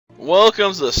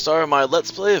Welcome to the start of my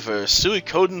Let's Play for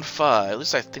Suikoden 5. At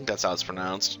least I think that's how it's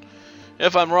pronounced.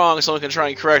 If I'm wrong, someone can try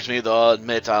and correct me, though I'll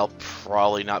admit I'll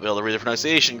probably not be able to read the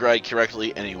pronunciation guide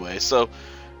correctly anyway, so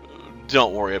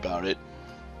don't worry about it.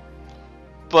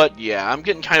 But yeah, I'm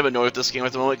getting kind of annoyed with this game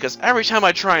at the moment, because every time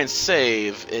I try and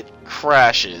save, it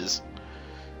crashes.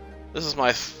 This is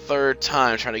my third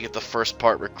time trying to get the first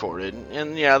part recorded,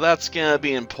 and yeah, that's gonna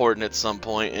be important at some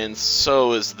point, and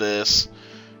so is this.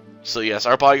 So yes,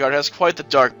 our bodyguard has quite the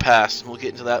dark past, and we'll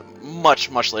get into that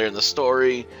much later in the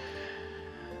story.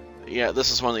 Yeah, this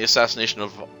is when the assassination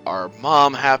of our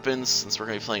mom happens, since we're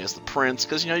going to be playing as the prince,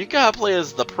 because, you know, you gotta play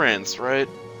as the prince, right?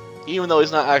 Even though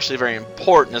he's not actually very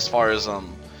important as far as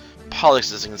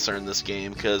politics is concerned in this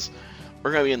game, because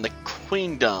we're going to be in the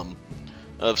queendom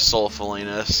of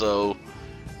Solfalena, so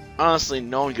honestly,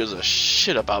 no one gives a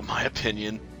shit about my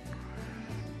opinion.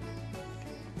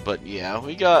 But yeah,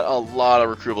 we got a lot of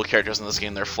recruitable characters in this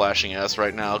game they're flashing at us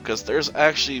right now, because there's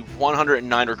actually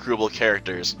 109 recruitable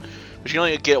characters, but you can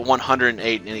only get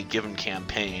 108 in any given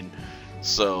campaign.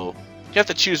 So you have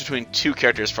to choose between two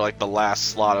characters for like the last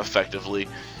slot effectively,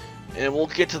 and we'll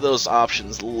get to those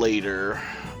options later.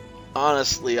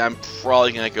 Honestly, I'm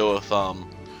probably going to go with one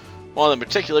of them in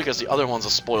particular, because the other one's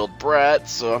a spoiled brat,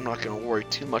 so I'm not going to worry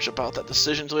too much about that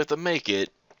decision until we have to make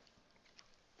it.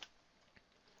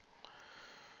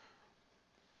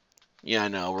 Yeah, I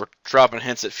know, we're dropping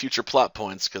hints at future plot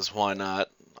points, because why not?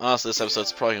 Honestly, this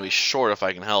episode's probably going to be short if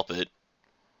I can help it.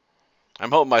 I'm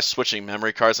hoping by switching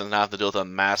memory cards and not have to deal with a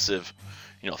massive,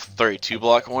 32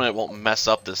 block one, it won't mess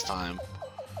up this time.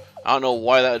 I don't know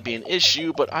why that would be an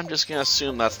issue, but I'm just going to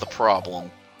assume that's the problem.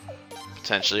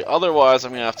 Potentially. Otherwise,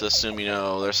 I'm going to have to assume,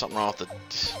 there's something wrong with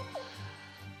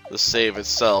the save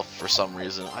itself for some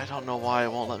reason. I don't know why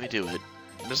it won't let me do it.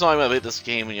 There's no way I'm going to beat this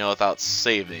game, without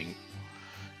saving.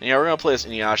 And yeah, we're going to play as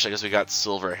Inuyasha because we got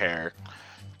silver hair.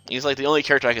 He's like the only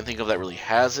character I can think of that really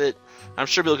has it. I'm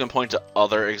sure people can point to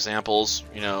other examples,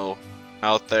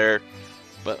 out there.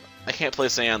 But I can't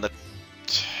place any on the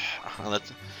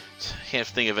can't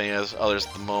think of any others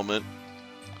at the moment.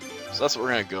 So that's what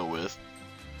we're going to go with.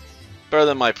 Better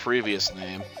than my previous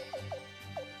name.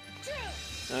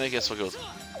 I guess we'll go with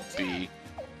B.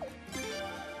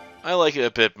 I like it a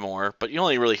bit more, but you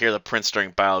only really hear the prince during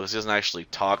battle because he doesn't actually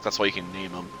talk. That's why you can name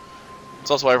him.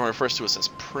 It's also why everyone refers to us as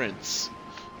Prince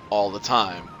all the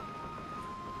time.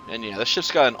 And yeah, the ship's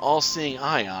got an all-seeing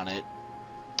eye on it.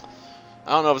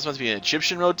 I don't know if it's meant to be an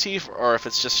Egyptian motif or if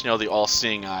it's just, the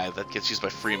all-seeing eye that gets used by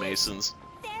Freemasons.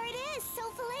 There it is,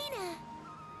 Solfalena.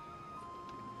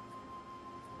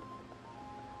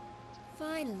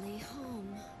 Finally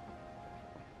home.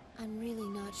 I'm really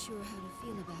not sure how to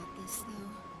feel about this,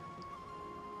 though.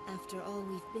 After all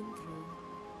we've been through.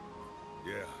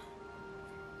 Yeah.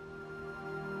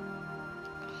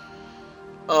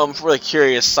 For the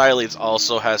curious, Siledes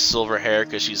also has silver hair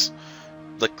because she's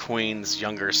the queen's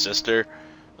younger sister.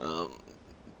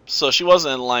 So she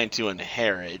wasn't in line to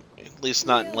inherit, at least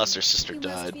not unless her sister died. You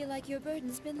must feel like your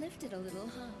burden's been lifted a little,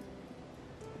 huh?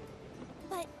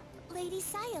 But, Lady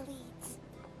Siledes,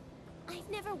 I've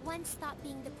never once thought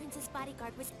being the prince's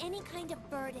bodyguard was any kind of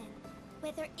burden.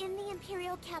 Whether in the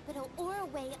Imperial capital or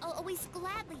away, I'll always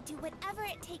gladly do whatever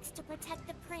it takes to protect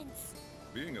the prince.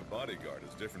 Being a bodyguard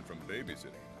is different from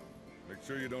babysitting. Make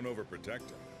sure you don't overprotect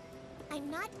him.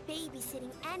 I'm not babysitting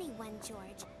anyone,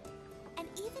 George. And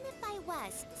even if I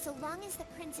was, so long as the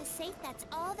prince is safe, that's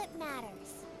all that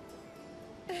matters.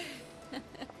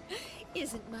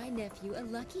 Isn't my nephew a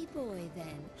lucky boy,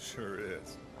 then? Sure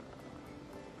is.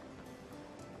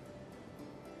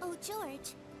 Oh,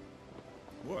 George.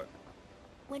 What?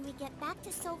 When we get back to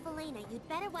Solfalena, you'd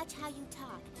better watch how you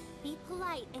talk. Be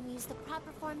polite and use the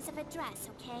proper forms of address,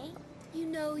 okay? You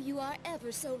know you are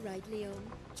ever so right,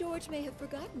 Leon. George may have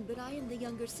forgotten, but I am the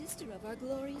younger sister of our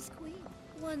glorious queen.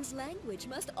 One's language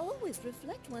must always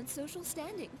reflect one's social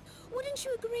standing. Wouldn't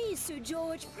you agree, Sir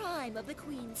George Prime of the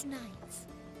Queen's Knights?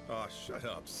 Aw, shut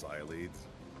up, Siledes.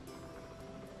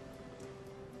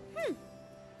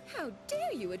 How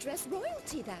dare you address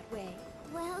royalty that way?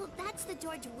 Well, that's the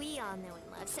George we all know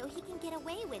and love, so he can get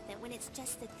away with it when it's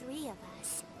just the three of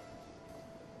us.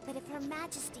 But if Her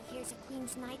Majesty hears a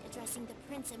Queen's Knight addressing the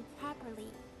Prince improperly,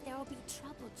 there will be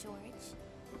trouble, George.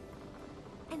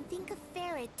 And think of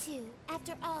Farid, too.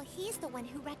 After all, he's the one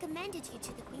who recommended you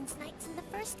to the Queen's Knights in the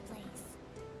first place.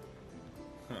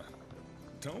 Huh.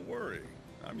 Don't worry.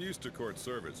 I'm used to court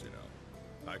service,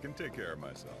 I can take care of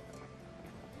myself.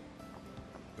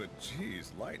 But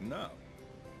geez, lighten up.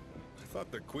 I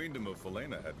thought the Queendom of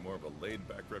Falena had more of a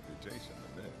laid-back reputation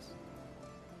than this.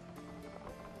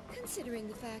 Considering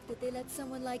the fact that they let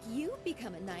someone like you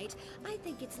become a knight, I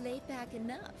think it's laid back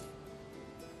enough.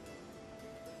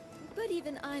 But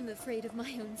even I'm afraid of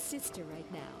my own sister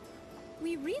right now.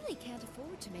 We really can't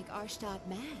afford to make Arstadt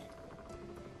mad.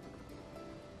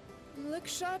 Look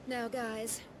sharp now,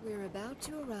 guys. We're about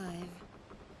to arrive.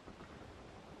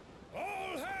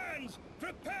 All hands,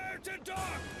 prepare to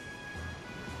dock!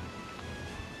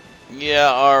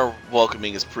 Yeah, our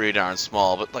welcoming is pretty darn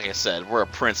small, but like I said, we're a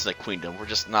prince in a queendom. We're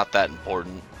just not that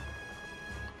important.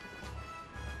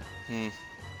 I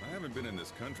haven't been in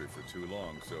this country for too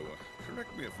long, so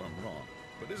correct me if I'm wrong,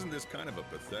 but isn't this kind of a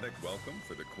pathetic welcome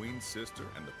for the Queen's sister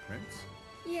and the prince?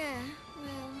 Yeah,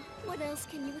 well, what else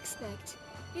can you expect?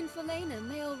 In Falena,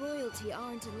 male royalty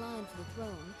aren't in line for the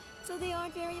throne, so they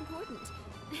aren't very important.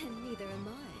 And neither am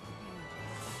I, apparently.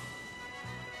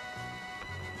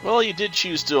 Well, you did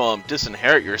choose to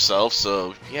disinherit yourself,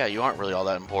 so yeah, you aren't really all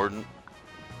that important.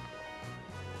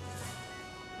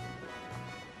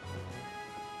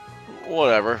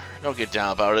 Whatever, don't get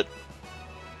down about it.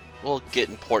 We'll get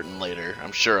important later,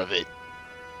 I'm sure of it.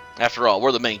 After all,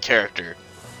 we're the main character.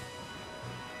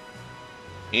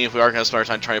 Even if we are going to spend our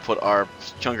time trying to put our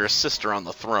younger sister on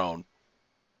the throne.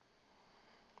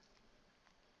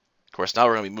 Of course, now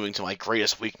we're going to be moving to my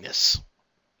greatest weakness.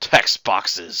 Text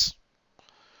boxes.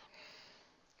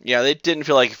 Yeah, they didn't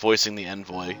feel like voicing the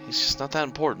envoy. He's just not that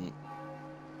important.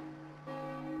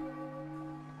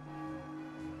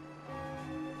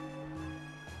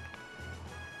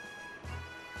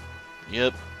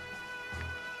 Yep.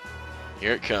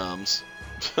 Here it comes.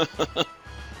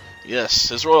 Yes,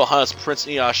 His Royal Highness Prince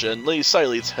Nyasha and Lady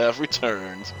Sileads have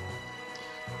returned.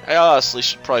 I honestly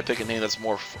should probably pick a name that's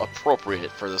more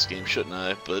appropriate for this game, shouldn't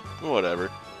I? But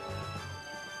whatever.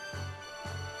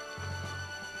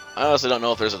 I honestly don't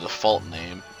know if there's a default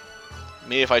name.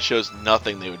 Maybe if I chose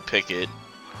nothing, they would pick it.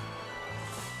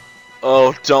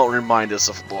 Oh, don't remind us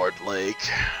of Lord Lake.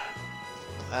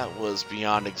 That was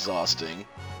beyond exhausting.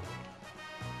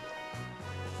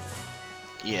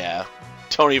 Yeah,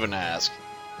 don't even ask.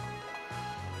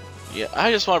 Yeah,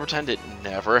 I just want to pretend it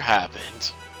never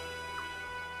happened.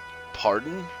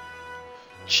 Pardon?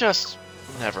 Just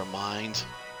never mind.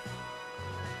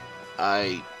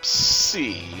 I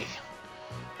see.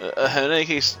 In any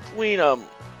case, Queen,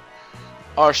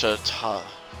 Arsha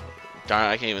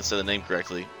darn, I can't even say the name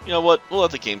correctly. You know what? We'll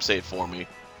let the game say it for me.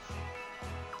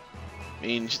 I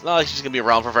mean, it's not like she's gonna be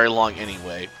around for very long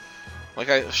anyway. Like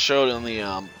I showed in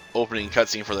the opening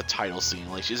cutscene for the title scene,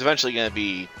 like she's eventually gonna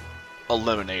be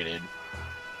eliminated.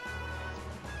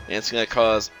 And it's gonna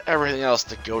cause everything else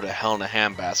to go to hell in a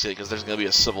handbasket because there's gonna be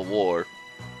a civil war.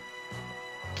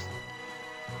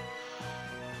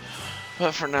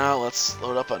 But for now, let's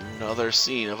load up another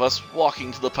scene of us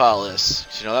walking to the palace.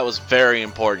 You know, that was very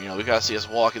important. You know, we gotta see us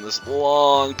walking this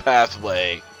long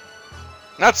pathway.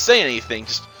 Not saying anything,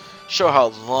 just show how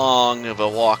long of a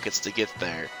walk it's to get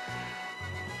there.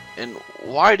 And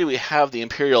why do we have the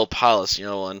Imperial Palace, you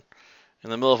know, in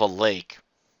the middle of a lake?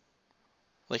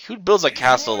 Like, who builds a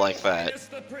castle like that?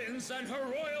 The Prince and Her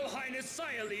Royal Highness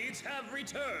Sileads have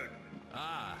returned.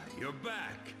 Ah, you're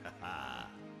back.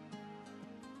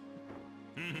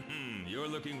 You're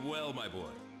looking well, my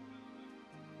boy.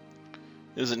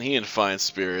 Isn't he in fine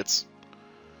spirits?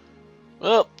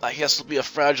 Well, I guess it'll be a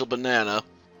fragile banana.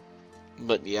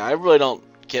 But yeah, I really don't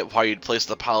get why you'd place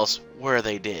the palace where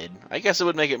they did. I guess it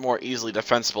would make it more easily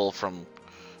defensible from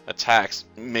attacks,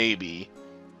 maybe.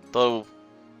 Though,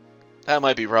 that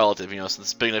might be relative, you know, since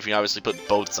it's big enough you obviously put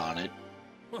boats on it.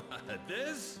 What,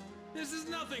 this? This is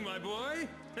nothing, my boy.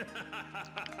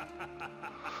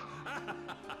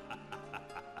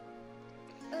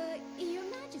 Your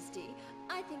Majesty,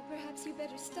 I think perhaps you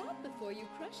better stop before you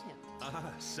crush him.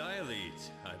 Ah,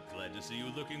 Sileads. I'm glad to see you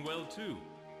looking well, too.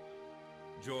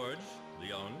 George,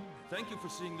 Leon, thank you for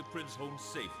seeing the prince home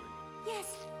safely.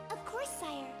 Yes, of course,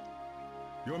 sire.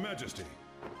 Your Majesty,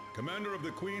 Commander of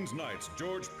the Queen's Knights,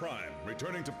 George Prime,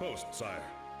 returning to post, sire.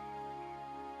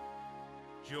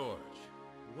 George,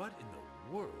 what in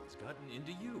the world's gotten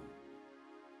into you?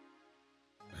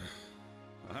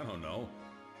 I don't know.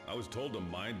 I was told to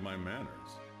mind my manners.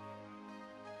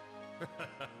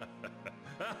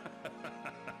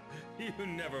 You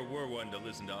never were one to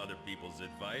listen to other people's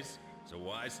advice, so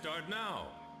why start now?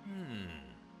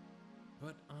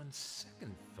 But on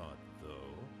second thought,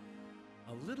 though,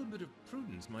 a little bit of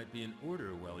prudence might be in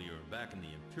order while you're back in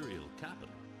the Imperial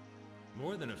capital.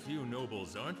 More than a few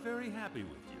nobles aren't very happy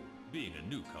with you, being a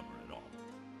newcomer at all.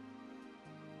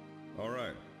 All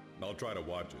right, I'll try to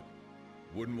watch it.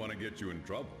 Wouldn't want to get you in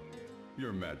trouble,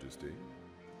 Your Majesty.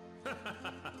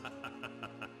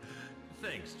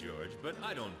 Thanks, George, but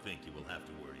I don't think you will have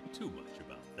to worry too much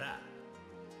about that.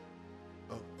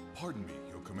 Pardon me,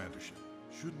 Your Commandership.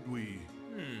 Shouldn't we...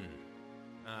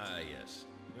 Ah, yes.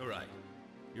 You're right.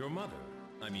 Your mother,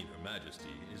 I mean Her Majesty,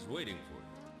 is waiting for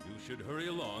you. You should hurry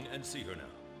along and see her now.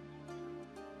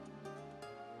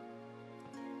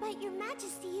 But Your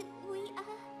Majesty,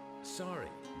 Sorry,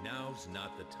 now's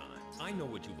not the time. I know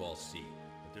what you've all seen,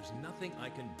 but there's nothing I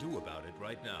can do about it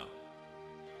right now.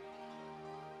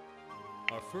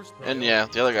 Our first And yeah,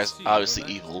 the other guy's priority is to see obviously Her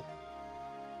Majesty. evil.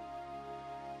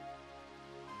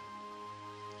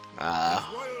 His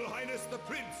Royal Highness the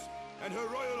Prince and Her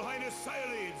Royal Highness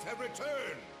Cyalides have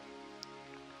returned!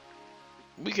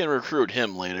 We can recruit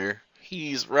him later.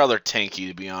 He's rather tanky,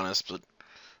 to be honest, but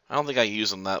I don't think I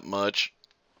use him that much.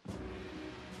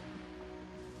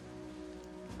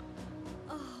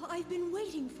 Oh, I've been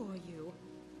waiting for you.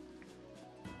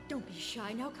 Don't be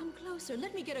shy, now come closer.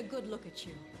 Let me get a good look at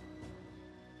you.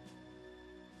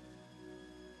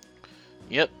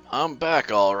 Yep, I'm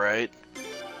back alright.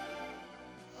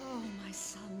 Oh, my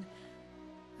son.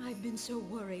 I've been so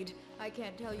worried. I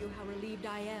can't tell you how relieved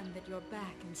I am that you're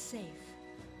back and safe.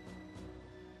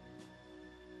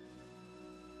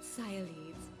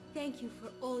 Cyalides, thank you for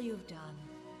all you've done.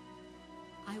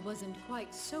 I wasn't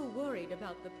quite so worried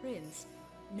about the prince,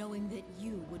 knowing that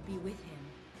you would be with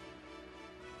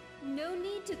him. No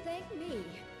need to thank me.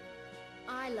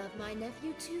 I love my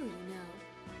nephew too, you know.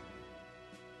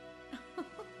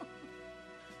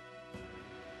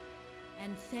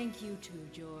 And thank you too,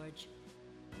 George.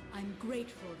 I'm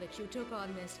grateful that you took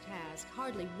on this task,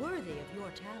 hardly worthy of your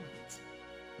talents.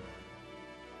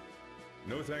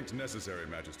 No thanks necessary,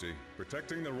 Majesty.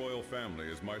 Protecting the royal family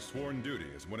is my sworn duty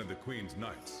as one of the Queen's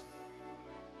knights.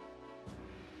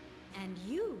 And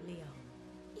you,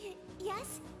 Leon.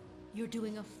 Yes? You're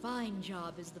doing a fine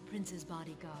job as the prince's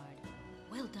bodyguard.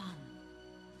 Well done.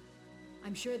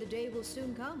 I'm sure the day will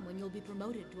soon come when you'll be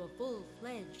promoted to a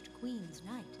full-fledged Queen's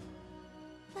Knight.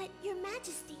 But, Your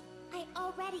Majesty, I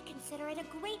already consider it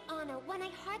a great honor, one I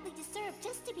hardly deserve,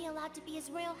 just to be allowed to be His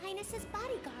Royal Highness's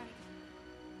bodyguard.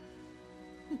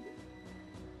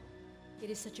 It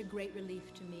is such a great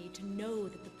relief to me to know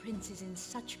that the prince is in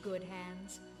such good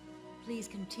hands. Please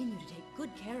continue to take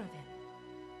good care of him.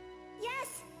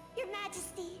 Yes, Your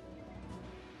Majesty.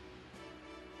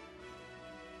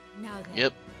 Now then,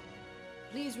 Yep.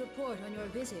 please report on your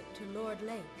visit to Lord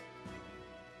Lake.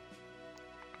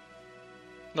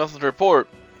 Nothing to report,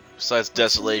 besides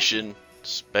desolation,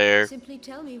 despair, Simply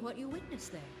tell me what you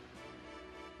witnessed there.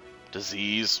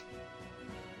 disease,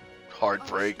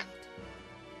 heartbreak.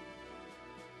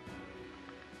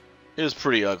 It was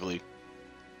pretty ugly.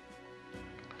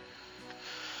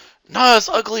 Not as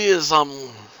ugly as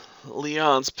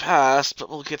Leon's past, but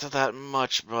we'll get to that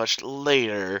much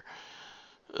later.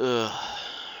 Ugh.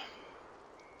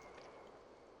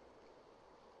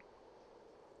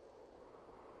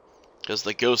 Because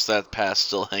the ghosts of that past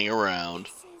still hang around.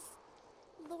 This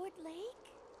is Lord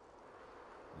Lake?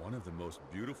 One of the most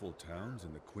beautiful towns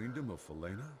in the Queendom of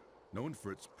Falena? Known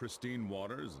for its pristine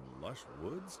waters and lush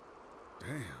woods?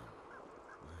 Damn.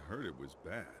 I heard it was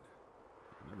bad.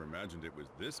 I never imagined it was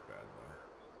this bad,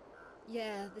 though.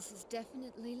 Yeah, this is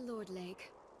definitely Lord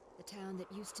Lake. The town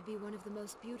that used to be one of the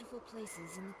most beautiful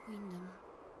places in the Queendom.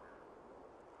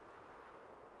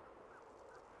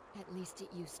 At least it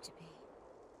used to be.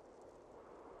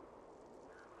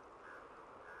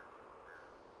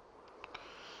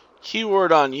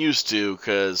 Keyword on used to,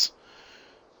 because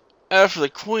after the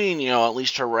Queen,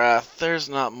 unleashed her wrath, there's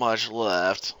not much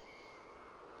left.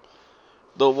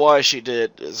 Though why she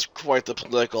did is quite the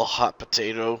political hot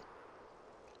potato.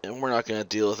 And we're not going to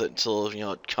deal with it until,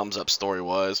 it comes up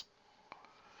story-wise.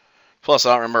 Plus,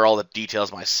 I don't remember all the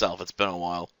details myself. It's been a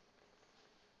while.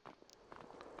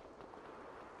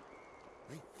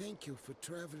 I thank you for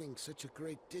traveling such a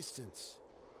great distance.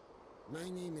 My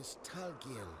name is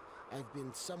Talgil. I've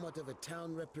been somewhat of a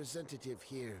town representative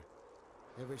here,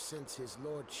 ever since his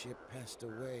lordship passed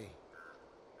away.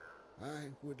 I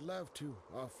would love to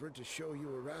offer to show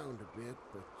you around a bit,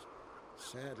 but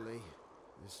sadly,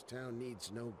 this town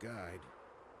needs no guide.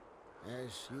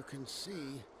 As you can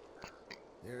see,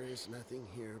 there is nothing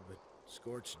here but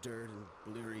scorched dirt and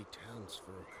bleary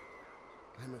townsfolk.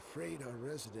 I'm afraid our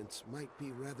residents might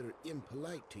be rather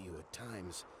impolite to you at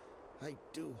times. I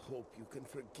do hope you can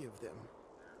forgive them.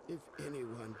 If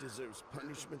anyone deserves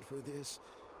punishment for this,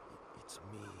 it's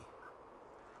me.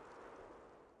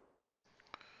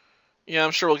 Yeah,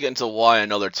 I'm sure we'll get into why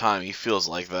another time he feels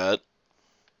like that.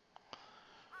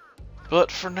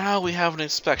 But for now, we have an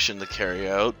inspection to carry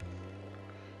out.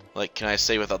 Like, can I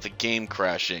say without the game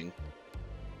crashing?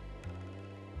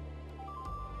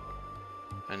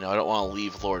 And know, I don't want to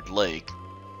leave Lord Lake.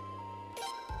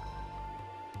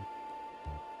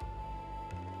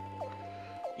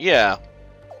 Yeah.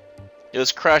 It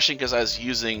was crashing because I was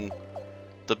using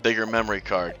the bigger memory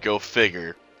card. Go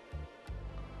figure.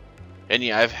 And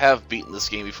yeah, I have beaten this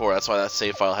game before. That's why that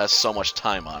save file has so much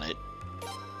time on it.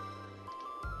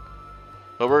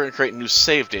 But we're going to create new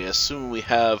save data, assuming we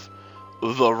have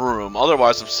the room.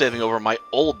 Otherwise, I'm saving over my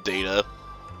old data.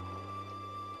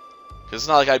 Because it's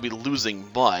not like I'd be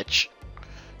losing much.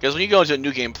 Because when you go into a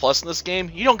New Game Plus in this game,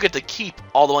 you don't get to keep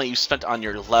all the money you spent on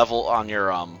your level, on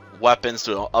your weapons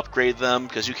to upgrade them.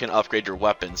 Because you can upgrade your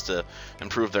weapons to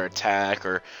improve their attack,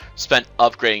 or spend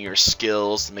upgrading your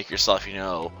skills to make yourself, you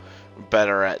know,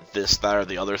 better at this, that, or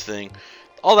the other thing.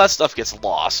 All that stuff gets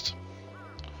lost.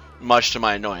 Much to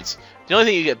my annoyance. The only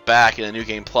thing you get back in a New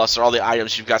Game Plus are all the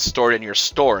items you've got stored in your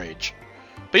storage.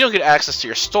 But you don't get access to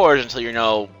your storage until, you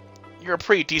know, you're a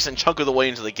pretty decent chunk of the way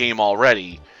into the game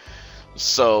already.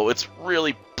 So it's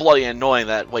really bloody annoying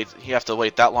that you have to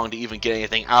wait that long to even get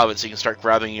anything out of it, so you can start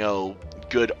grabbing, you know,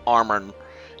 good armor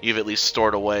you've at least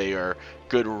stored away, or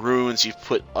good runes you've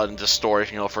put into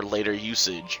storage, you know, for later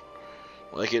usage.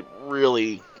 Like, it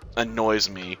really annoys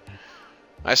me.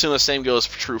 I assume the same goes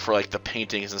true for, like, the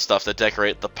paintings and stuff that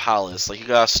decorate the palace. Like, you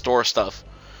gotta store stuff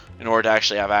in order to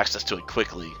actually have access to it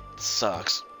quickly. It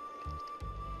sucks.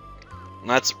 And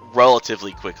that's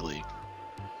relatively quickly.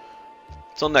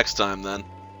 Till next time, then.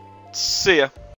 See ya.